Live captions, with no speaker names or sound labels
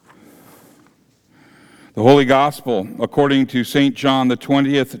The Holy Gospel, according to St. John, the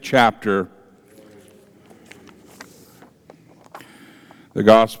 20th chapter. The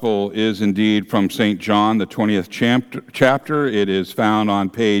Gospel is indeed from St. John, the 20th chapter. It is found on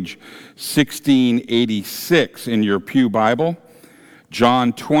page 1686 in your Pew Bible.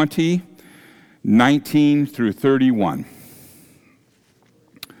 John 20, 19 through 31.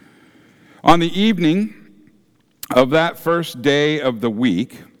 On the evening of that first day of the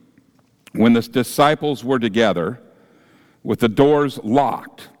week, when the disciples were together, with the doors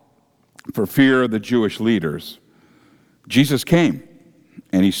locked for fear of the Jewish leaders, Jesus came,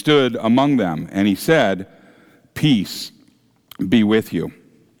 and he stood among them, and he said, "Peace be with you."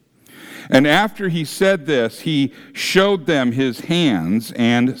 And after he said this, he showed them his hands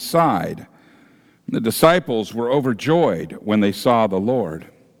and side. The disciples were overjoyed when they saw the Lord.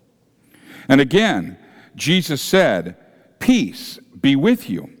 And again, Jesus said, "Peace be with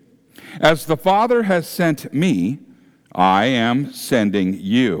you. As the Father has sent me, I am sending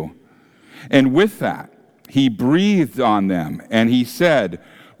you." And with that, he breathed on them, and he said,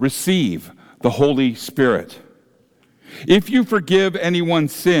 "Receive the Holy Spirit. If you forgive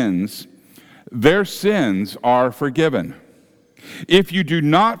anyone's sins, their sins are forgiven. If you do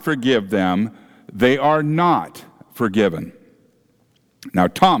not forgive them, they are not forgiven." Now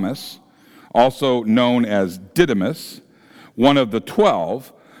Thomas, also known as Didymus, one of the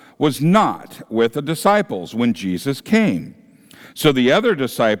 12, was not with the disciples when Jesus came. So the other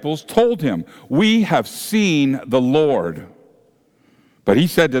disciples told him, "We have seen the Lord." But he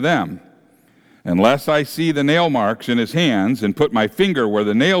said to them, "Unless I see the nail marks in his hands, and put my finger where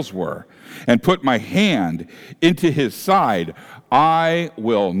the nails were, and put my hand into his side, I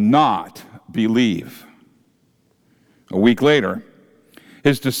will not believe." A week later,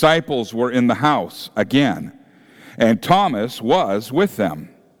 his disciples were in the house again, and Thomas was with them.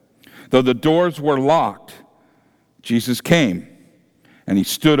 Though the doors were locked, Jesus came, and he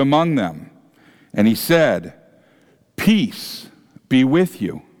stood among them, and he said, "Peace be with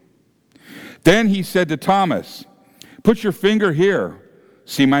you." Then he said to Thomas, "Put your finger here.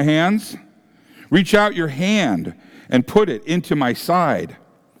 See my hands? Reach out your hand and put it into my side.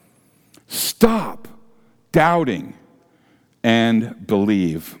 Stop doubting and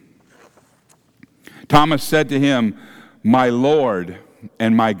believe." Thomas said to him, "My Lord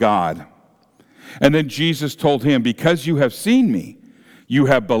and my God." And then Jesus told him, "Because you have seen me, you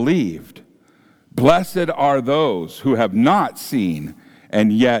have believed. Blessed are those who have not seen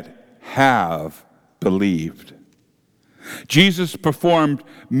and yet have believed." Jesus performed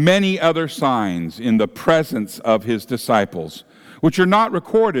many other signs in the presence of his disciples, which are not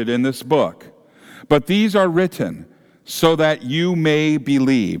recorded in this book, but these are written so that you may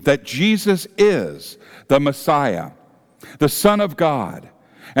believe that Jesus is the Messiah, the Son of God,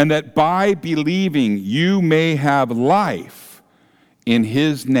 and that by believing you may have life in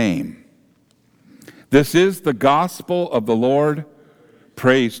his name. This is the gospel of the Lord.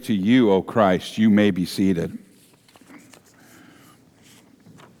 Praise to you, O Christ. You may be seated.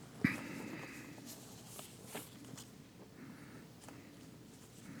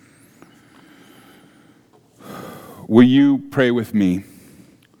 Will you pray with me?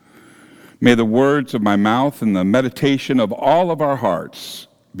 May the words of my mouth and the meditation of all of our hearts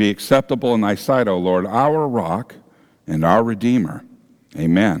be acceptable in thy sight, O Lord, our rock and our Redeemer.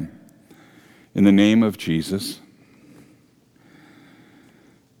 Amen. In the name of Jesus.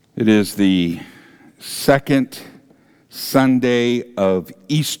 It is the second Sunday of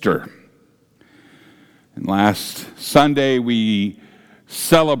Easter. And last Sunday we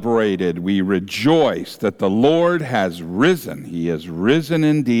celebrated, we rejoiced that the Lord has risen. He has risen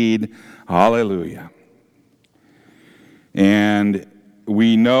indeed. Hallelujah. And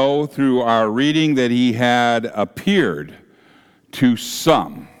we know through our reading that he had appeared to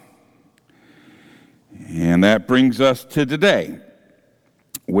some. And that brings us to today,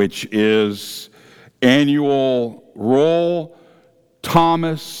 which is annual Roll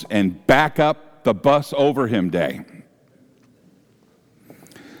Thomas and Back Up the Bus Over Him Day.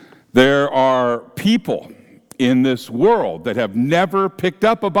 There are people in this world that have never picked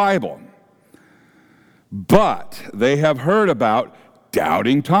up a Bible, but they have heard about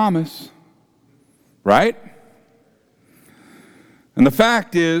Doubting Thomas, right? And the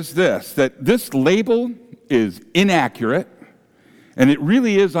fact is this, that this label is inaccurate, and it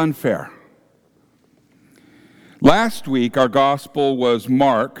really is unfair. Last week, our gospel was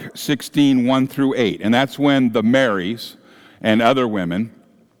Mark 16, 1 through 8, and that's when the Marys and other women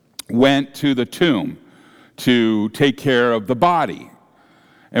went to the tomb to take care of the body.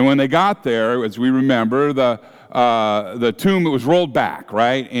 And when they got there, as we remember, the the tomb was rolled back,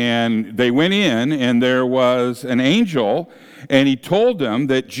 right? And they went in, and there was an angel, and he told them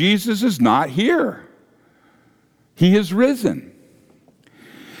that Jesus is not here. He has risen.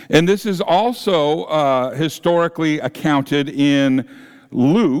 And this is also historically accounted in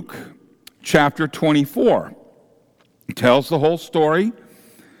Luke chapter 24. It tells the whole story.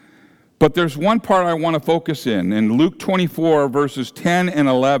 But there's one part I want to focus in Luke 24, verses 10 and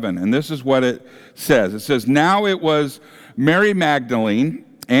 11, and this is what it says. It says, "Now it was Mary Magdalene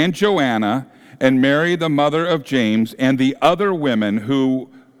and Joanna and Mary, the mother of James, and the other women who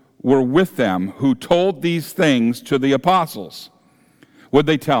were with them who told these things to the apostles." What'd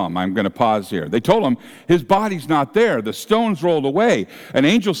they tell him? I'm going to pause here. They told him, his body's not there. The stone's rolled away. An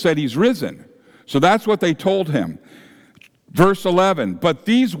angel said he's risen. So that's what they told him. Verse 11, "But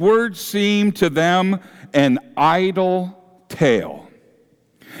these words seemed to them an idle tale,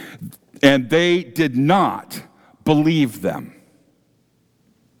 and they did not believe them."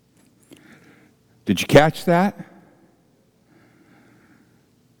 Did you catch that?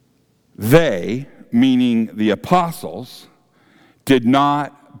 They, meaning the apostles, did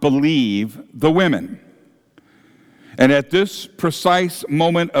not believe the women. And at this precise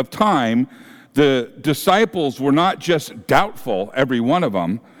moment of time, the disciples were not just doubtful, every one of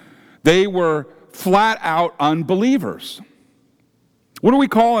them, they were flat out unbelievers. What do we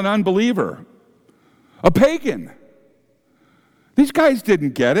call an unbeliever? A pagan. These guys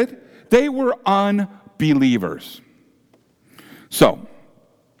didn't get it. They were unbelievers. So,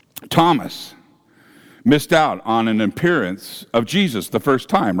 Thomas missed out on an appearance of Jesus the first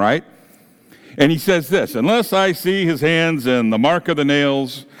time, right? And he says this, "Unless I see his hands and the mark of the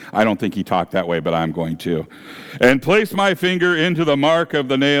nails," I don't think he talked that way, but I'm going to, "and place my finger into the mark of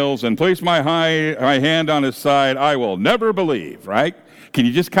the nails and place my hand on his side, I will never believe," right? Can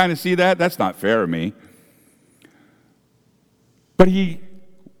you just kind of see that? That's not fair of me. But he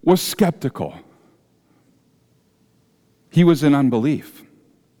was skeptical. He was in unbelief.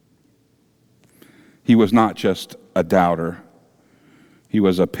 He was not just a doubter. He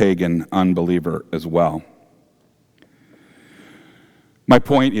was a pagan unbeliever as well. My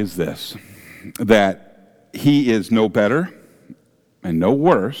point is this, that he is no better and no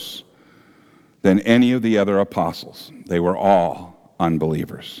worse than any of the other apostles. They were all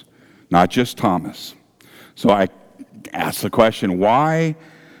unbelievers, not just Thomas. So I ask the question, why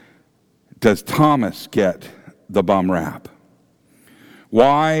does Thomas get the bum rap?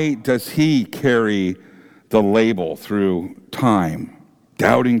 Why does he carry the label through time?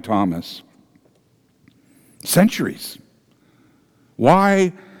 Doubting Thomas. Centuries.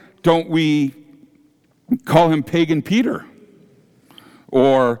 Why don't we call him pagan Peter?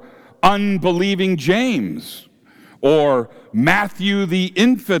 Or unbelieving James? Or Matthew the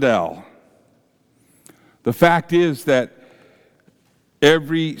infidel? The fact is that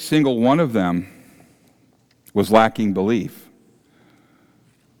every single one of them was lacking belief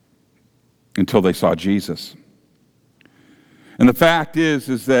until they saw Jesus. And the fact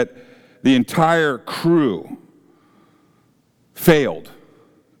is that the entire crew failed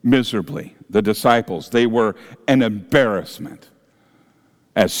miserably. The disciples, they were an embarrassment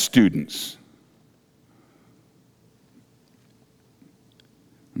as students.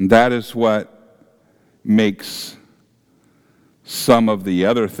 And that is what makes some of the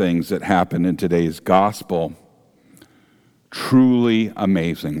other things that happen in today's gospel truly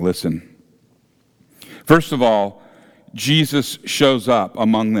amazing. Listen. First of all, Jesus shows up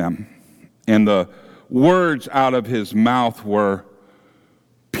among them, and the words out of his mouth were,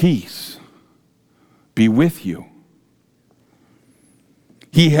 "Peace be with you."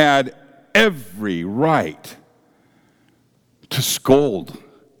 He had every right to scold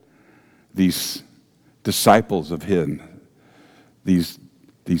these disciples of him, these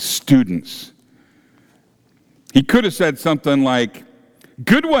students. He could have said something like,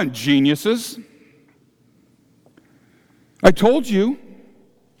 "Good one, geniuses. I told you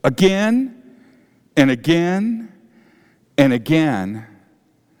again and again and again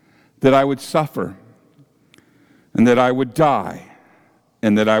that I would suffer and that I would die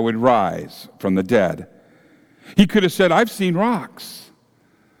and that I would rise from the dead." He could have said, "I've seen rocks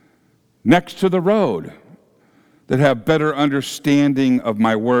next to the road that have better understanding of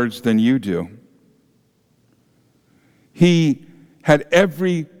my words than you do." He had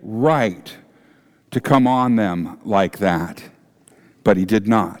every right to come on them like that, but he did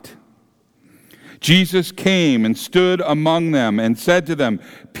not. Jesus came and stood among them and said to them,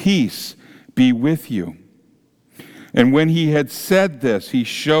 "Peace be with you." And when he had said this, he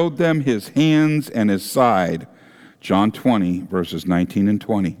showed them his hands and his side. John 20, verses 19 and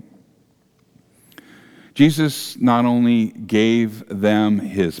 20. Jesus not only gave them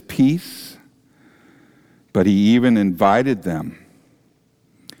his peace, but he even invited them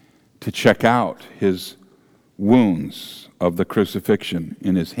to check out his wounds of the crucifixion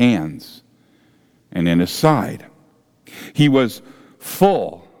in his hands and in his side. He was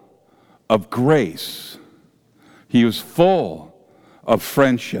full of grace. He was full of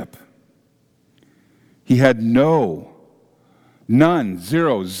friendship. He had none,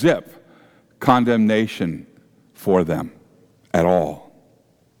 zero, zip condemnation for them at all.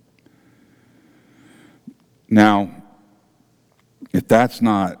 Now, if that's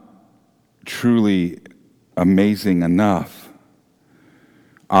not truly amazing enough,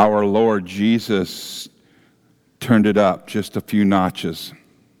 our Lord Jesus turned it up just a few notches.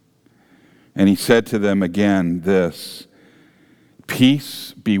 And he said to them again this,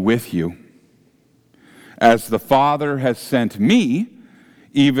 "Peace be with you. As the Father has sent me,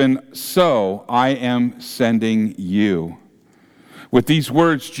 even so I am sending you." With these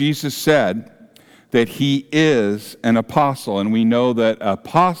words, Jesus said that he is an apostle, and we know that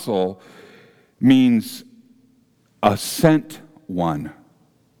apostle means a sent one.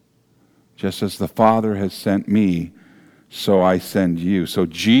 Just as the Father has sent me, so I send you. So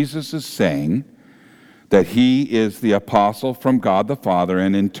Jesus is saying that he is the apostle from God the Father,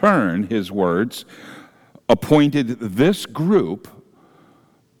 and in turn, his words, appointed this group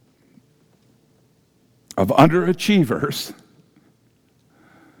of underachievers.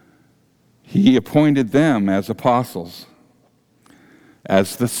 He appointed them as apostles,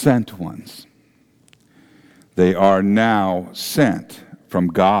 as the sent ones. They are now sent from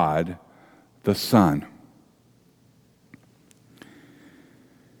God the Son.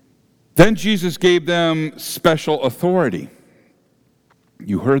 Then Jesus gave them special authority.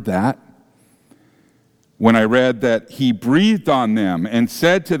 You heard that when I read that he breathed on them and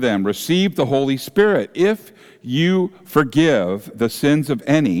said to them, "Receive the Holy Spirit. If you forgive the sins of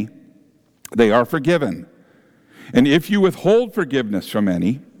any, they are forgiven. And if you withhold forgiveness from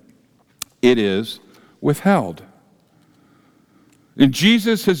any, it is withheld." And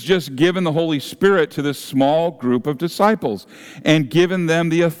Jesus has just given the Holy Spirit to this small group of disciples and given them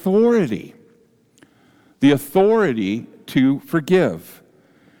the authority to forgive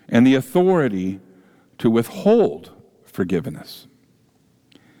and the authority to withhold forgiveness.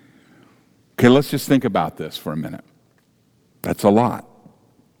 Okay, let's just think about this for a minute. That's a lot.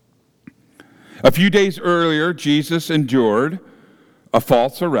 A few days earlier, Jesus endured a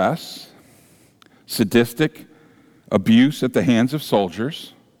false arrest, sadistic abuse at the hands of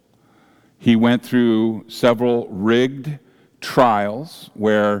soldiers. He went through several rigged trials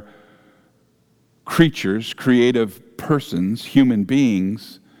where creatures, creative persons, human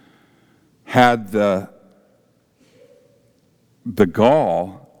beings, had the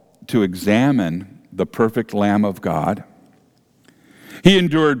gall to examine the perfect Lamb of God. He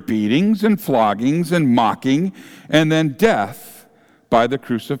endured beatings and floggings and mocking and then death by the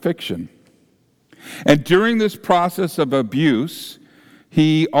crucifixion. And during this process of abuse,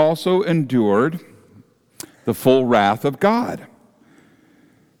 he also endured the full wrath of God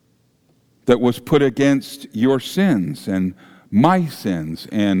that was put against your sins and my sins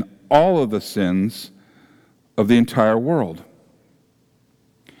and all of the sins of the entire world.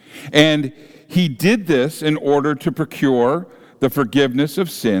 And he did this in order to procure the forgiveness of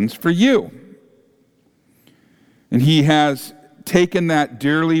sins for you. And he has taken that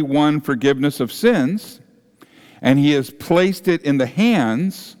dearly won forgiveness of sins, and he has placed it in the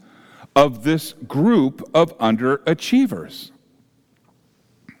hands of this group of underachievers.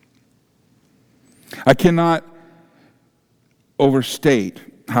 I cannot overstate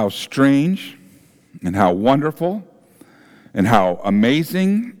how strange and how wonderful and how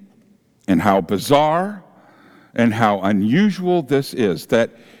amazing and how bizarre and how unusual this is,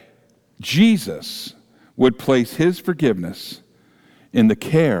 that Jesus would place his forgiveness in the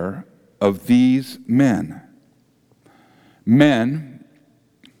care of these men. Men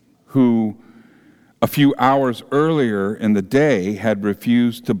who a few hours earlier in the day had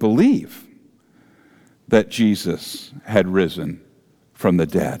refused to believe that Jesus had risen from the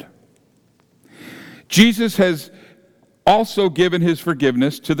dead. Jesus has also given his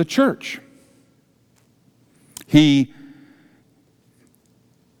forgiveness to the church. He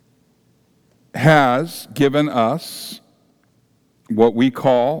has given us what we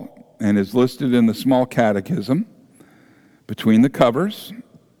call, and is listed in the small catechism, between the covers,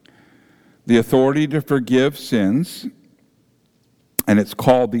 the authority to forgive sins, and it's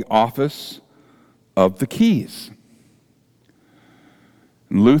called the office of the keys.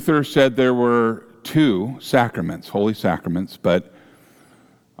 Luther said there were two sacraments, holy sacraments, but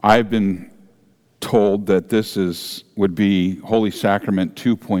I've been told that this would be Holy Sacrament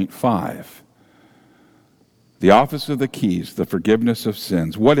 2.5. The office of the keys, the forgiveness of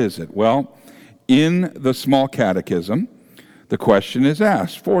sins. What is it? Well, in the small catechism, the question is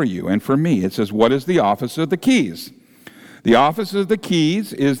asked for you and for me. It says, what is the office of the keys? The office of the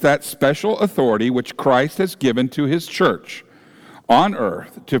keys is that special authority which Christ has given to his church on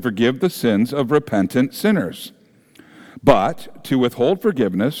earth to forgive the sins of repentant sinners, but to withhold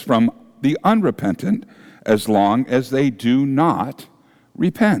forgiveness from the unrepentant as long as they do not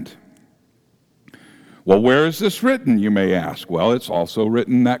repent. Well, where is this written, you may ask? Well, it's also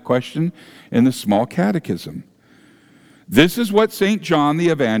written, that question, in the small catechism. This is what St. John the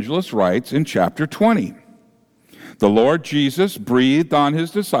Evangelist writes in chapter 20. The Lord Jesus breathed on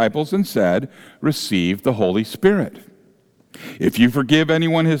his disciples and said, "Receive the Holy Spirit. If you forgive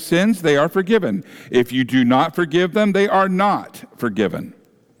anyone his sins, they are forgiven. If you do not forgive them, they are not forgiven."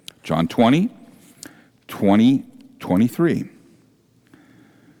 John 20:23.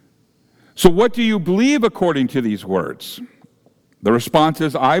 So what do you believe according to these words? The response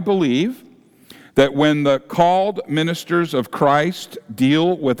is, I believe that when the called ministers of Christ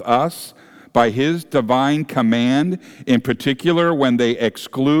deal with us by his divine command, in particular when they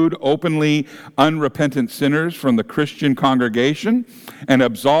exclude openly unrepentant sinners from the Christian congregation and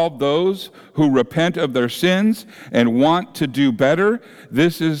absolve those who repent of their sins and want to do better,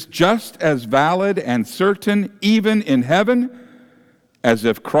 this is just as valid and certain even in heaven as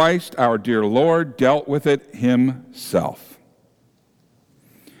if Christ, our dear Lord, dealt with it himself.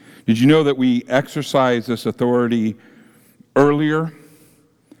 Did you know that we exercise this authority earlier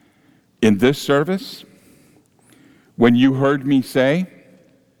in this service when you heard me say,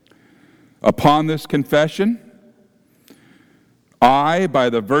 upon this confession, I,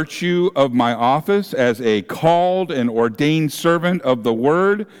 by the virtue of my office as a called and ordained servant of the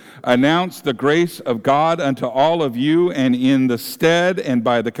Word, announce the grace of God unto all of you, and in the stead and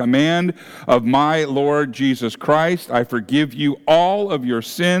by the command of my Lord Jesus Christ, I forgive you all of your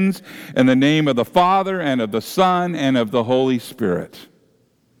sins in the name of the Father and of the Son and of the Holy Spirit.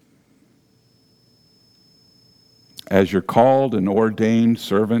 As your called and ordained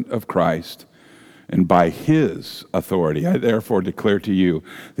servant of Christ, and by his authority, I therefore declare to you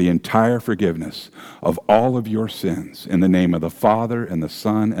the entire forgiveness of all of your sins in the name of the Father and the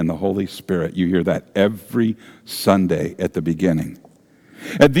Son and the Holy Spirit. You hear that every Sunday at the beginning.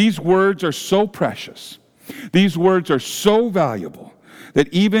 And these words are so precious. These words are so valuable that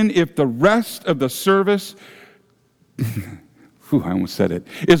even if the rest of the service, I almost said it,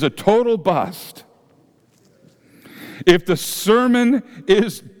 is a total bust, if the sermon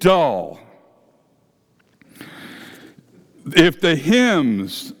is dull, if the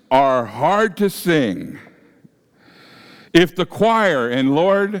hymns are hard to sing, if the choir, and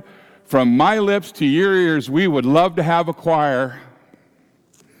Lord, from my lips to your ears, we would love to have a choir,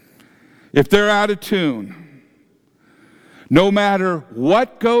 if they're out of tune, no matter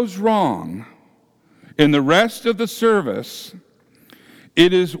what goes wrong in the rest of the service,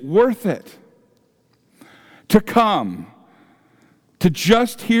 it is worth it to come to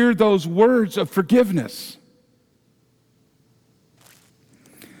just hear those words of forgiveness.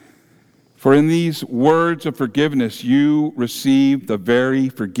 For in these words of forgiveness, you receive the very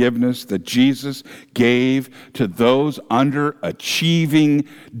forgiveness that Jesus gave to those underachieving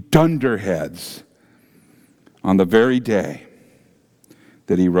dunderheads on the very day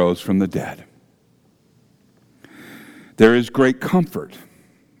that he rose from the dead. There is great comfort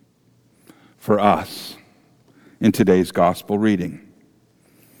for us in today's gospel reading.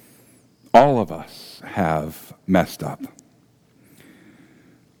 All of us have messed up.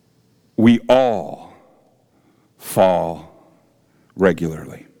 We all fall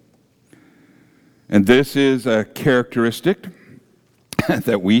regularly. And this is a characteristic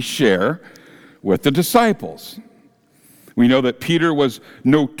that we share with the disciples. We know that Peter was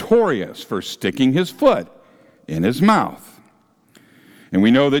notorious for sticking his foot in his mouth. And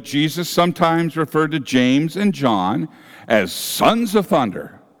we know that Jesus sometimes referred to James and John as sons of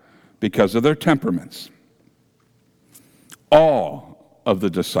thunder because of their temperaments. All of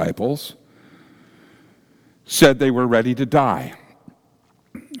the disciples said they were ready to die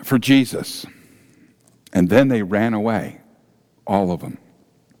for Jesus. And then they ran away, all of them.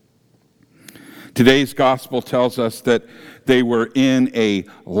 Today's gospel tells us that they were in a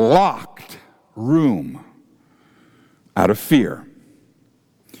locked room out of fear.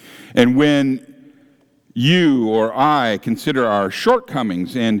 And when you or I consider our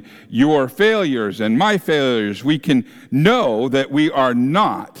shortcomings and your failures and my failures, we can know that we are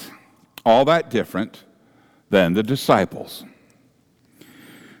not all that different than the disciples.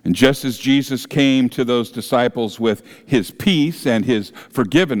 And just as Jesus came to those disciples with his peace and his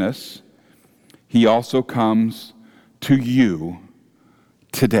forgiveness, he also comes to you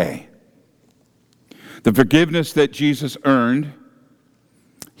today. The forgiveness that Jesus earned,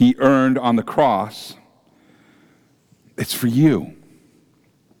 he earned on the cross, it's for you.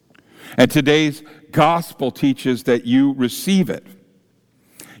 And today's gospel teaches that you receive it.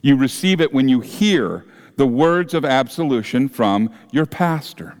 You receive it when you hear the words of absolution from your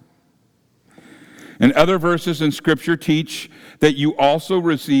pastor. And other verses in Scripture teach that you also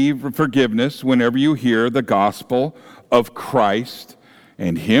receive forgiveness whenever you hear the gospel of Christ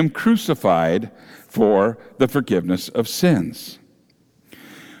and him crucified for the forgiveness of sins.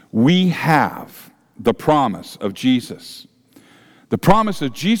 We have the promise of Jesus. The promise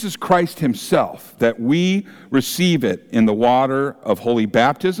of Jesus Christ himself, that we receive it in the water of holy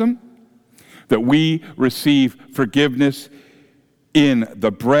baptism, that we receive forgiveness in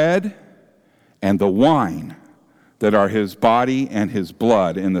the bread and the wine that are his body and his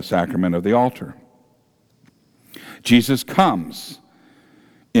blood in the sacrament of the altar. Jesus comes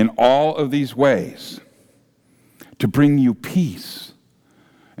in all of these ways to bring you peace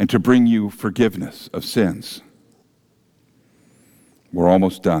and to bring you forgiveness of sins. We're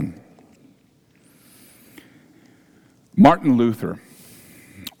almost done. Martin Luther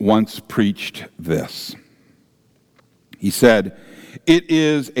once preached this. He said, "It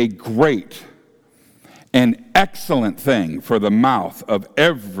is a great and excellent thing for the mouth of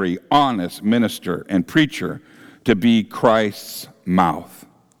every honest minister and preacher to be Christ's mouth,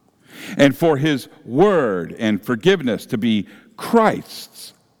 and for his word and forgiveness to be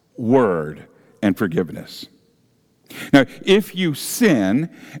Christ's word and forgiveness." Now, if you sin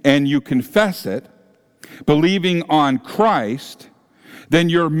and you confess it, believing on Christ, then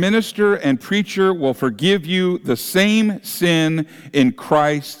your minister and preacher will forgive you the same sin in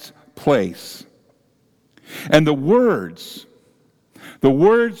Christ's place. And the words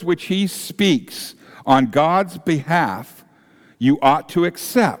which he speaks on God's behalf, you ought to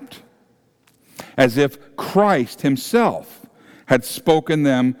accept, as if Christ himself had spoken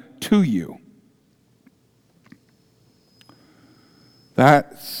them to you.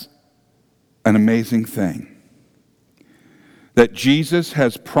 That's an amazing thing, that Jesus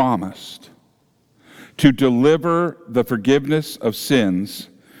has promised to deliver the forgiveness of sins,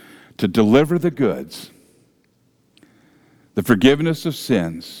 to deliver the goods, the forgiveness of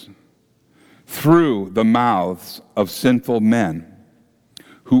sins, through the mouths of sinful men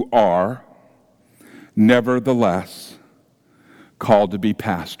who are, nevertheless, called to be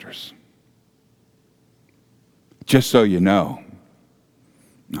pastors. Just so you know,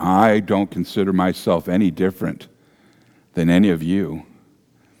 I don't consider myself any different than any of you.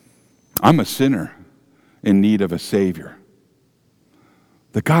 I'm a sinner in need of a Savior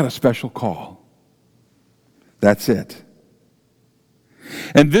that got a special call. That's it.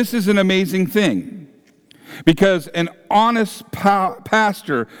 And this is an amazing thing, because an honest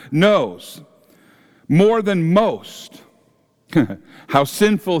pastor knows more than most how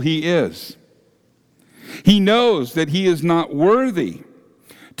sinful he is. He knows that he is not worthy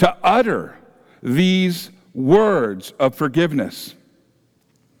to utter these words of forgiveness.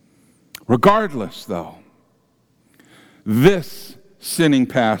 Regardless, though, this sinning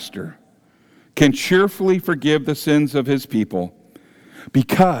pastor can cheerfully forgive the sins of his people,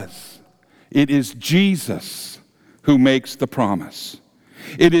 because it is Jesus who makes the promise.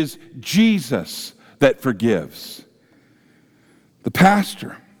 It is Jesus that forgives. The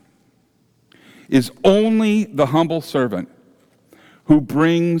pastor is only the humble servant who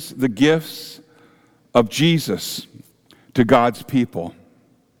brings the gifts of Jesus to God's people.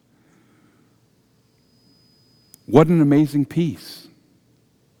 What an amazing peace.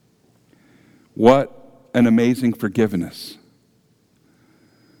 What an amazing forgiveness.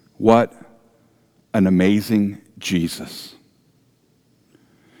 What an amazing Jesus.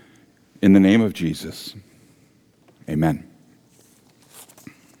 In the name of Jesus, amen.